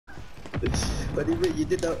What do you mean? You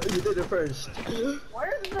did it first.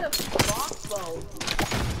 Where's the crossbow?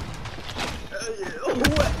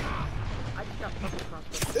 What? I just got fucking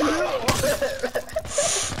crossbow.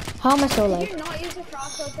 How am I so Did light? you not use a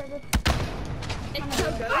crossbow, Trevor? It's so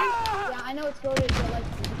good. Yeah, I know it's goated, but like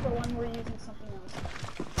for one we're using something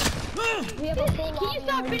else. We have a full Can you lobby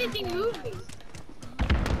stop and we're finishing using- movies?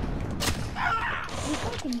 You're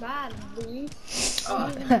fucking bad, Louis.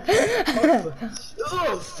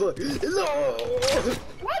 Oh fuck! No!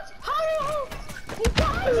 What? How? He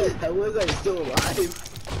died! How was I still alive?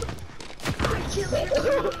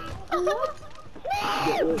 What?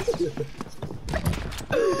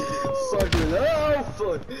 Fucking oh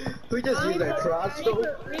fuck! Who just used that crossbow?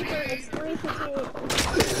 Reaper, it's 3 to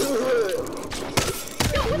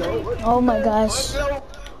 2. No! Oh my gosh. No!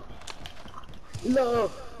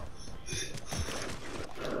 No!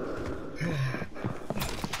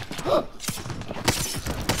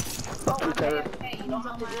 Oh, I'm AFK. You don't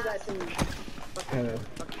have to do that to me.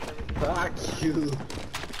 Fuck you!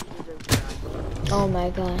 Oh my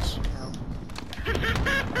gosh.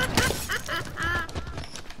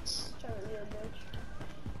 Trevor, you're a bitch.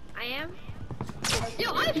 I am?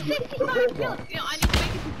 Yo, I have 65 kills! Yo, I need to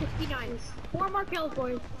make it to 69. 4 more kills,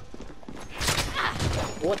 boys.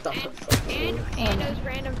 What the fuck? And those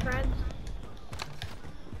random friends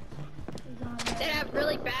He's on that there. have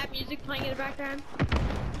really bad music playing in the background.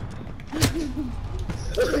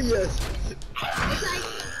 Yes! It's like,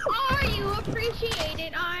 are you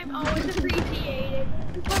appreciated? I'm always appreciated.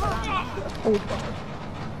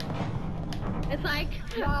 It's like,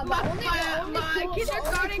 Nah, my the only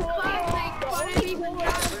kindergarten class makes fun of me for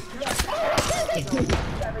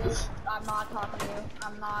Trevor, I'm not talking to you.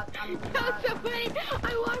 I'm not. That's so funny.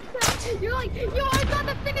 I watched that. You're like, yo, I saw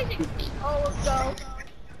the finishing. Oh, let's go.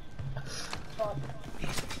 Fuck.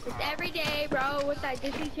 It's every day, bro, with that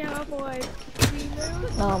Disney Channel boy.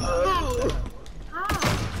 Oh,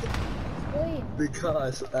 Ah. Wait.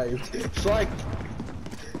 Because I fuck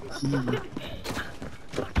you.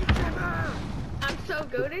 I'm so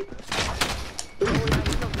goated.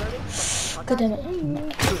 God damn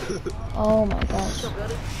it. Oh my gosh. So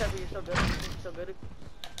good. Trevor, you're so good. You're so good.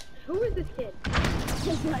 Who is this kid?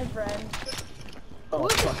 He's my friend. Oh Who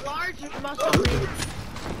is fuck. this large muscle man?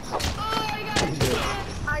 Oh, I got a kid.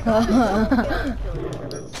 I got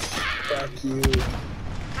it. Fuck you.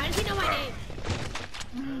 How does he know my name?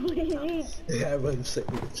 Yeah, I wasn't saying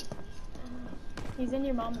it. He's in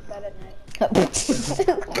your mom's bed at night.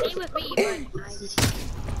 He with me, but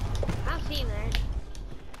I'll see him there.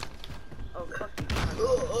 Oh, fuck you.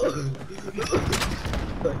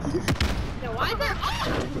 Fuck you. No, why is there?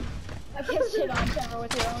 Oh! I pissed shit on Trevor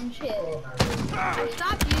with your own shit. I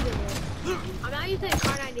stopped using it. I'm not using a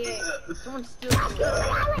car 98. Someone steals me.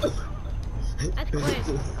 That's Clint.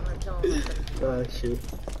 I'm gonna tell him. Oh shit. If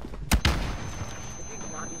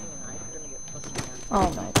you're not using a knife, you're gonna get fucking mad. Oh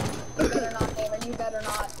my god. You better not, Gamer. You better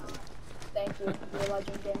not. Thank you. You're a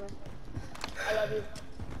legend, Gamer. I love you.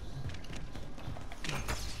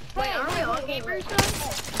 Wait, aren't we all gamers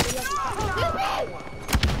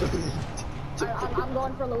I'm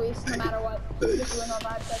going for Luis no matter what. Just win on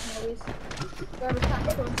 5 seconds, Luis. Whoever's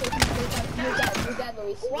tactical and taking the face, you're dead. You're dead,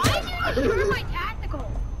 Luis. Why did you destroy my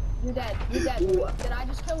tactical? You're dead. You're dead. Did I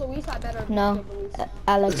just kill Luis? I better No. kill Luis.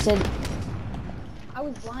 Alex did. I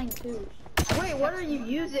was blind too. Wait, what are you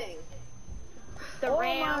using? The Oh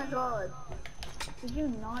ram. my god. Did you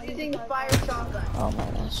not use Using the fire shotgun. Oh my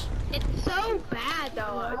gosh. It's so bad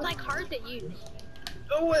though. It's like hard to use.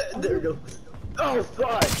 Oh wait, there we go. Oh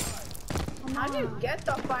fuck. How do you get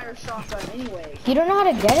the fire shotgun anyway? You don't know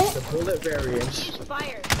how to get The it? bullet variant. Use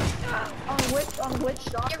fire. On which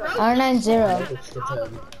shotgun? R90.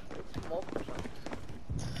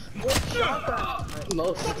 Which shotgun?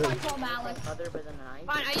 Most of them. Home, Alex. Other than a knife?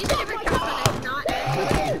 Fine, I use a different shotgun that's not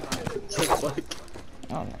as Fuck.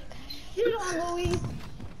 Oh my gosh. Shoot on Luis.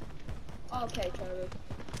 Okay, Trevor.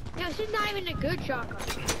 No, this is not even a good shotgun.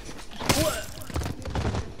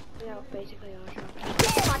 Yeah, basically all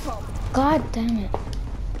shotguns. My fault. God damn it.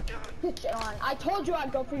 Shit on. I told you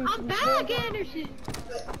I'd go for you. I'm back, Anderson.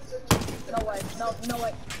 No way. No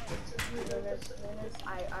way. Winners.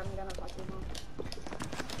 I'm gonna fuck you mom.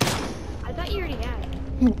 I thought you already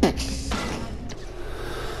had.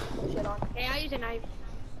 Shit on. Hey, I'll use a knife.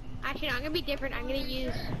 Actually, no, I'm gonna be different. I'm gonna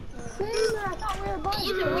use I thought we were buddies.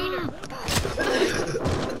 use a wiener.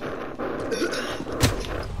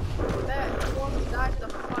 That one died the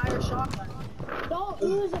fire shotgun. Don't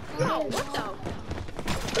use a fire. What the?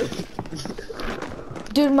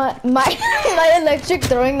 Dude, my my electric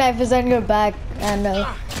throwing knife is on your back. I know.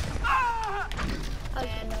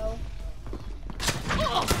 I know.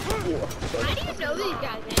 How do you know these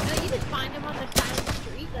guys, man? No, you just find them on the side of the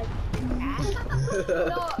street, like,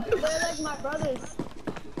 No, they're like my brothers.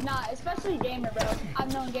 Nah, especially Gamer, bro.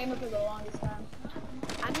 I've known Gamer for the longest time.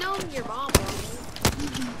 I've known your mom, bro.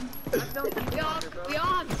 I've known we all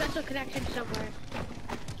have special connections somewhere.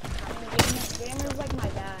 Gamer's like my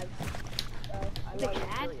dad. So I Your love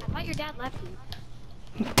dad? I thought your dad left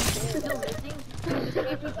you.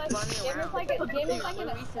 Gamer's like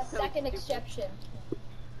a second exception.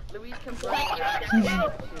 Luis can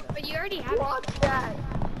But you already have Watch that.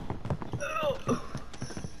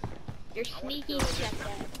 your sneaky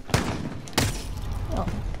stepdad. Oh.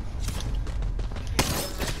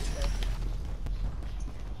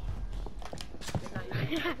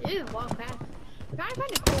 You just walk past. I'm trying to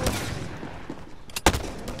find a cool.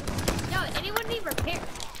 Yo, anyone need repair?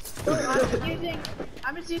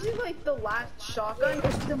 I'm just using like the last shotgun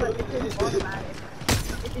just to like it's automatic.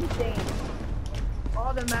 It's insane.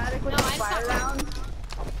 Automatic with No, the I fire saw- round.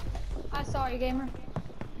 I'm sorry, Gamer.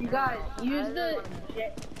 You guys use the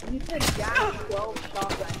Jack 12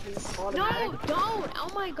 shotgun. It's No, automatic. don't! Oh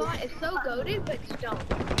my god, it's so goated, but don't.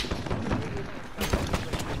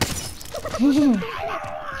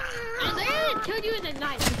 I literally killed you in the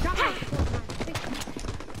night. You dropped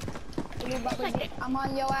my I'm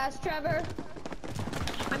on your ass, Trevor.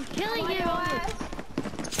 I'm killing I'm on you. your ass.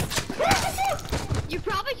 You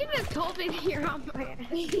probably shouldn't have told me that you're on my ass.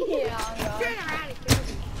 Yeah, I'm Turn on. around and kill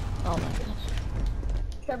me. Oh my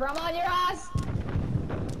gosh. Trevor, I'm on your ass.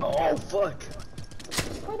 Oh fuck.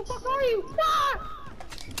 Where the fuck are you? Ah!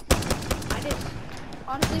 I did.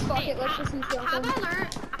 Honestly, fuck Hey, it. Let's just use have I something.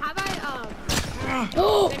 learned? Have I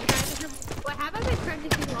Oh! been friends with him? What have I been friends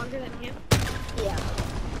with you longer than him? Yeah.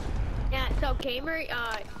 Yeah. So Gamer,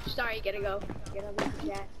 sorry, you gotta go. Get on the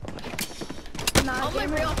chat. Nah, All my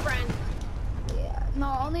Gamer- real friends. Yeah.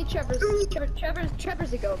 No, only Trevor's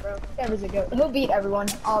a goat, bro. Trevor's a goat. He'll beat everyone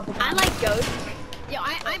all the I time. like goats. Yo,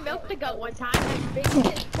 I milked the goat one time. Like, big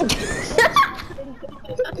shit.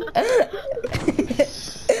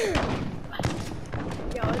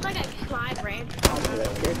 Yo, it's like a slide ranch. I remember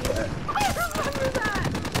that.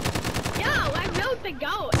 Yo, I milked the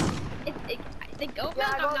goat. The goat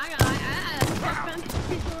milk, I'm not gonna lie.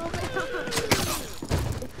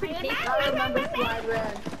 I remember slide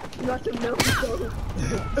ran. You got to milk the goat.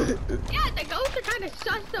 Yeah, the goats are kind of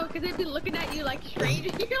sus though, because they'd be looking at you like strange.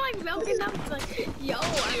 You're like milking them. It's like, yo,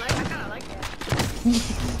 I kind of like that.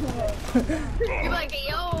 You're like,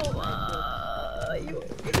 yo,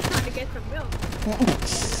 you're just trying to get some milk. You're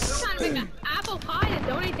trying to make an apple pie and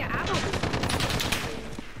donate to Apple.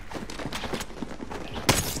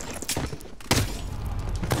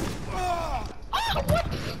 Oh, what?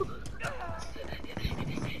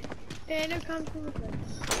 And it comes from the do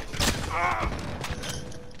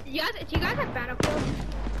you guys have Battlefield?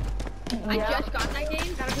 I just got that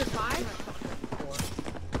game, Battlefield 5.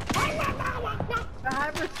 I had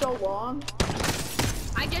it for so long.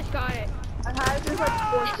 I just got it. I had it since like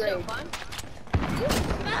 4th It's so grade. fun.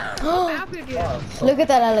 Battlefield, dude. Look at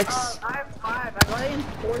that, Alex. I have 5. I got it in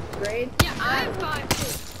 4th grade. Yeah, I have 5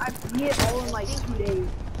 too. I beat it all in like 2 days.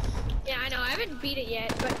 Yeah, I know. I haven't beat it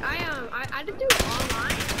yet, but I did do it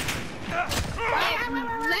online. Let's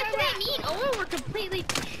say me and Owen were completely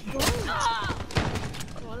destroyed.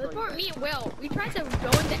 Well, this weren't me and Will. We tried to go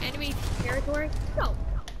into enemy territory. No.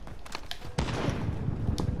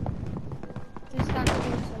 Just got to do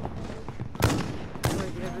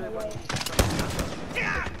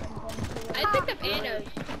I picked up Anna's.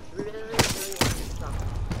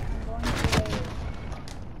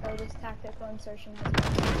 this tactical insertion.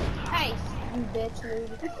 Hey, You bitch, dude.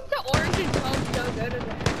 the orange and gold so good at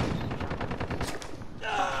that.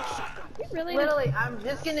 You really? Literally, I'm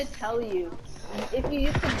just gonna tell you. If you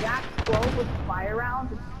use the Jack 12 with fire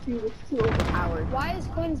rounds, it's too overpowered. Why is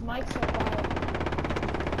Quinn's mic so quiet?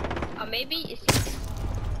 Maybe it's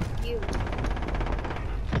you.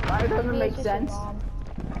 Why doesn't Maybe make it's just your sense? mom.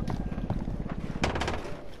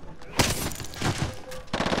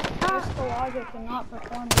 Crystal Lager cannot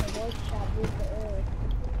perform in the voice chat due to error.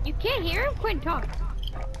 You can't hear him? Quinn, talk.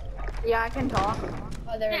 Yeah, I can talk.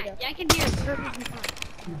 Oh, there we Yeah, go. yeah, I can hear him perfectly fine.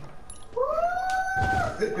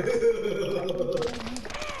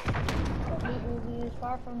 He is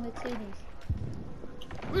far from the titties.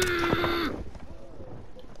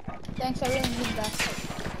 Thanks, I really need that.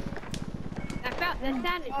 That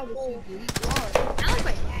sounded Oh, cool. this is That looks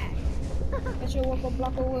like that. Get your waka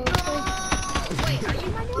blocka will. Wait, are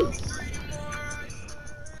you my dude?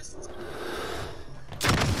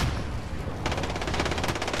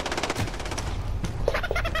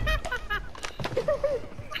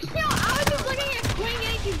 Yo, I was just looking at Quinn and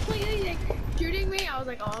he completely like shooting me. I was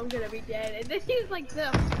like, oh I'm gonna be dead. And this is like the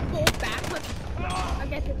full backflip. I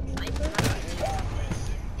guess it's sniper.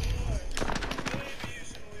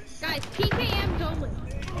 Guys, PKM's only.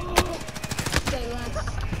 Say less.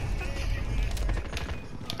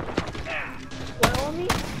 What on me?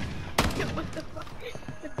 What the fuck?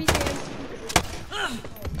 The PKM.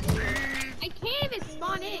 I can't even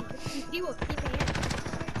spawn in. You see what PKM.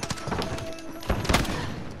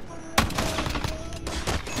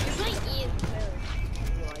 You're playing Ian's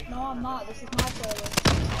mode. No, I'm not. This is my playlist.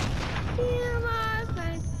 Feel my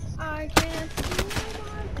face. I can't feel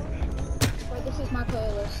my face. Wait, this is my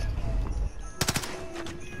playlist.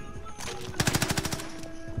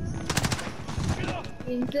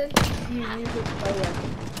 Instant music player.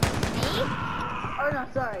 Me? Oh no,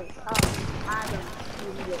 sorry. Adam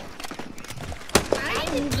music. I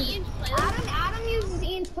didn't Ian's playlist. Adam uses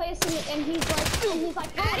Ian's playlist and he's like, oh,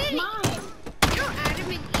 it's mine. You know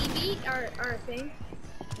Adam and Evie are a thing?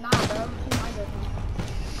 Nah, bro. She's my girlfriend.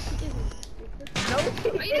 No,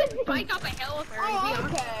 Why you just bike up a hill with her and be Oh,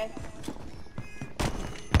 on? okay.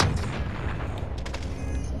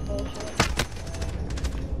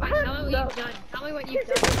 Tell me what you've done. Tell me what you've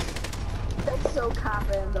done. That's so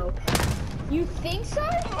confident though. You think so?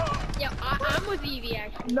 Yeah, I'm with Evie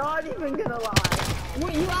actually. Not even gonna lie.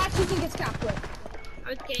 Wait, you actually think it's Catholic? I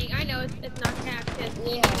was kidding. I know it's not cap because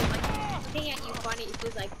Evie Yeah. was like looking at you funny.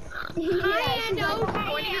 She's like, Yeah, hi she's Ando. like, "Hey,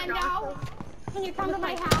 Pointing her Ando. nostrils. Can you come to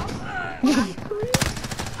my house?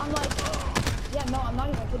 I'm like, yeah, no, I'm not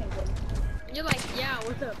even kidding, bro. And you're like, yeah,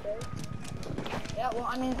 what's up, babe? Yeah, well,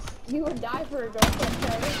 I mean, you would die for a girlfriend,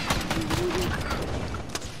 right?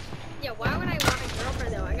 Yeah, why would I want a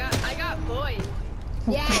girlfriend though? I got boys.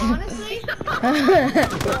 Yeah, honestly. I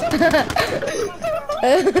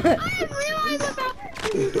didn't realize about.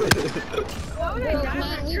 Why would I Girls, die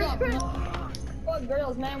man, for a we got girlfriend? Fuck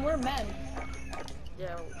girls, man, we're men.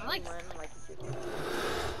 Yeah, I like-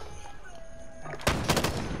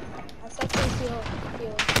 I sexually feel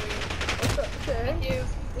What's up, sir? Dude,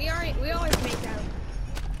 we always make out.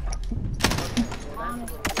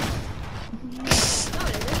 honestly. No,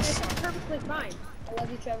 this is perfectly fine. I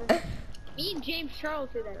love you, Trevor. Me and James Charles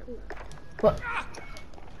do that too. What?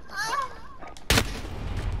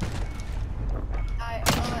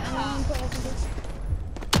 Anyone play this?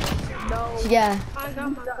 No. Yeah. I got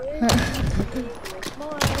my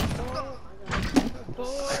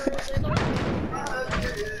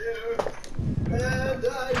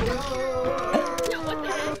Yeah, what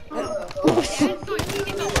the heck? Dad's going to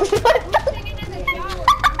get the singing in the shower.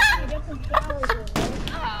 Get some showers in,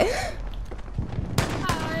 I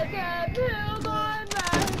can feel my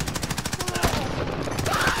back.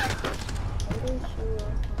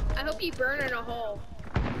 I hope you burn in a hole.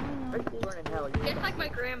 Burning hell, Just like my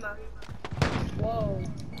grandma. Whoa.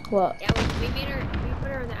 What? Yeah, we put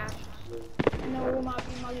her in the ashes. No, we're not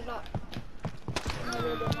being mugged up. No,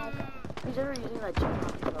 we're doing all that. Who's ever using that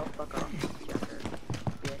jump? Oh, fuck off. Jacker.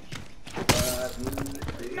 Bitch.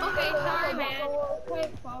 Okay, sorry, man.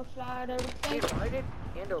 Quick, false side, everything. Dude, why did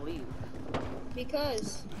Ando leave?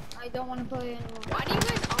 Because I don't want to play anymore. Why do you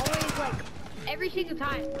guys always like every single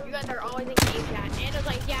time you guys are always in game chat? And it's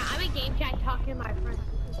like, yeah, I'm in game chat talking to my friends.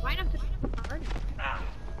 Why not just party?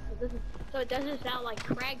 So it doesn't sound like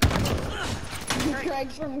Craig.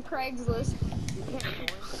 Craig's from Craigslist.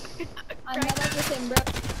 I know Craig- that's the same, bro.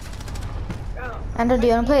 Bro. Andrew, do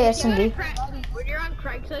you want to play When SMD? when you're on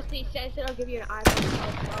Craigslist, he says it'll give you an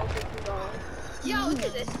iPhone 12 $50. Yo, look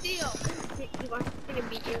at this steal. He wants to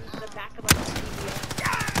beat you in the back of my TV.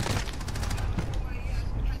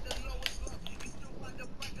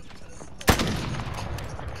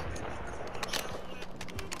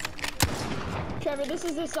 Trevor, this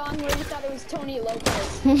is the song where you thought it was Tony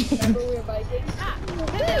Lopez. Remember we were biking? Ah,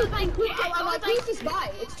 it was like, I'm like, who's this guy?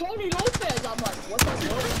 It's Tony Lopez. I'm like, what's that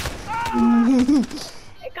song?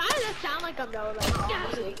 it kind of does sound like I'm though. Like, yeah.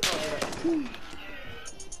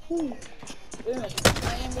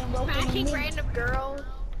 I am gonna go Smashing random girls.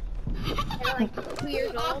 They're like 2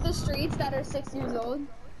 years off old. the streets that are 6 years old.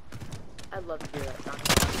 I'd love to hear that song.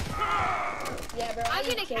 Yeah, bro. I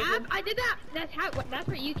did a eat cap. children. I did that. That's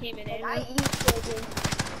where you came in. I Andrew. eat children.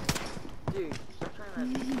 Dude, stop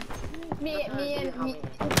trying to... Me stop trying to and do me.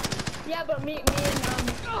 homie. Yeah, but me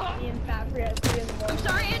and Fat Free at 3 in the I'm morning.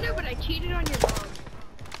 sorry, Andrew, but I cheated on your mom.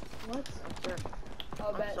 What? I'm sorry.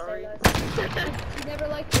 Oh, bet. sorry. Say less. She never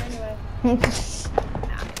liked you anyway. I'm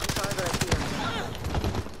sorry that I cheated.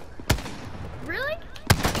 Really?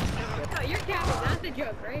 No, you're capping. That's a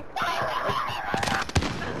joke, right?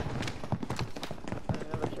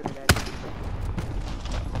 Another sugar daddy.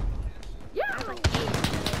 Yeah. I'm like, hey.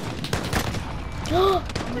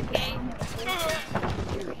 I'm okay.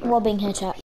 Dude, wallbang headshot.